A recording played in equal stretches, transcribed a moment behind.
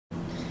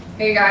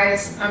Hey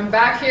guys, I'm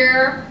back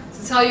here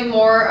to tell you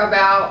more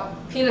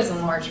about penis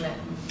enlargement.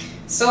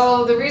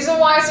 So the reason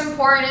why it's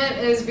important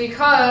is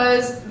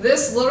because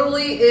this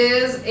literally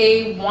is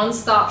a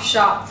one-stop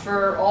shop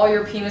for all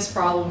your penis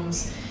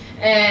problems.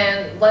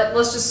 And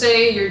let's just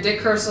say your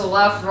dick curves to the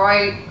left,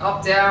 right,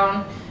 up,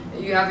 down,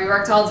 you have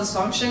erectile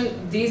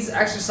dysfunction, these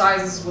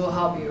exercises will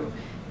help you.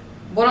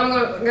 What I'm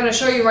going to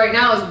show you right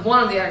now is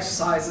one of the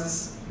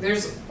exercises.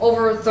 There's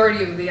over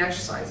 30 of the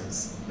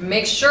exercises.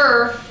 Make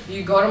sure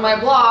you go to my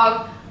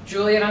blog,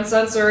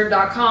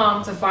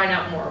 julianuncensored.com, to find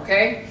out more,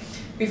 okay?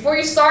 Before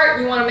you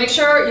start, you want to make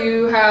sure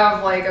you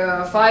have like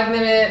a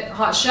 5-minute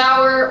hot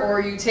shower,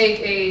 or you take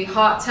a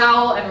hot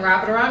towel and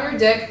wrap it around your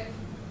dick.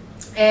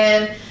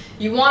 And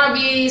you want to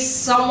be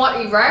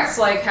somewhat erect,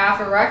 like half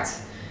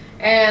erect.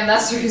 And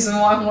that's the reason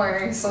why I'm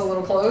wearing so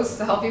little clothes,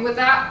 to help you with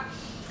that.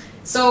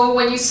 So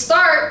when you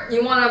start,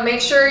 you want to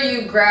make sure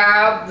you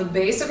grab the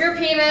base of your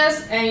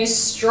penis and you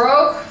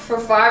stroke for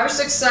 5 or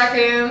 6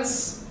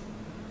 seconds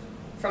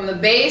from the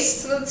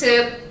base to the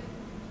tip.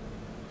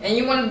 And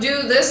you want to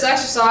do this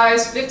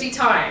exercise 50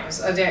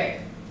 times a day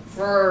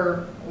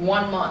for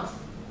 1 month.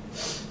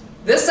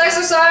 This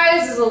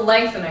exercise is a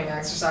lengthening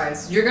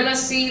exercise. You're going to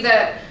see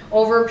that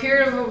over a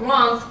period of a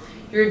month,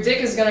 your dick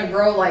is going to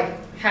grow like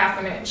 ½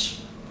 an inch.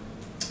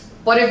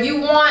 But if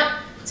you want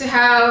to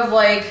have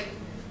like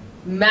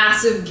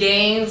massive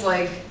gains,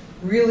 like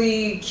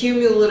really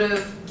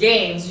cumulative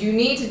gains, you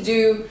need to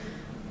do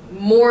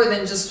more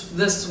than just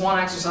this one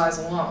exercise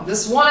alone.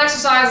 This one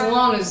exercise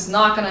alone is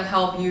not going to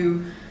help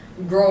you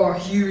grow a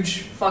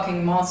huge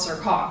fucking monster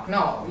cock.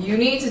 No, you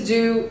need to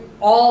do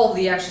all of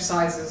the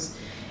exercises,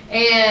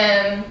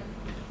 and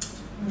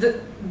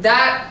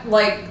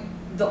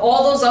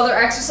all those other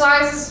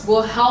exercises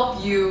will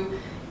help you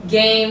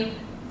gain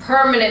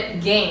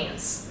permanent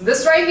gains.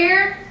 This right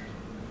here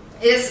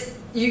is,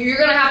 you're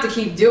gonna have to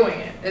keep doing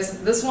it.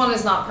 This one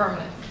is not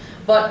permanent.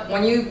 But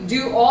when you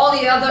do all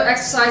the other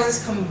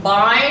exercises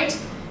combined,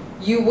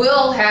 you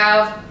will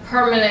have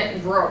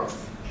permanent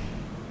growth.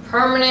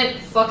 Permanent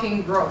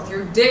fucking growth.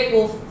 Your dick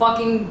will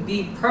fucking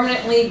be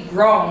permanently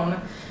grown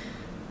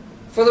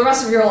for the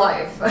rest of your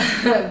life.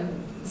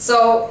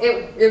 So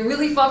it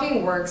really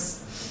fucking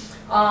works.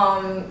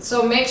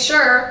 So make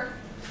sure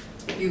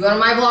you go to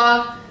my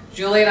blog,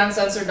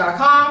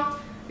 julianuncensored.com,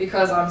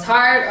 because I'm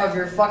tired of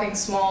your fucking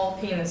small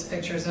penis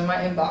pictures in my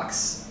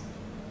inbox.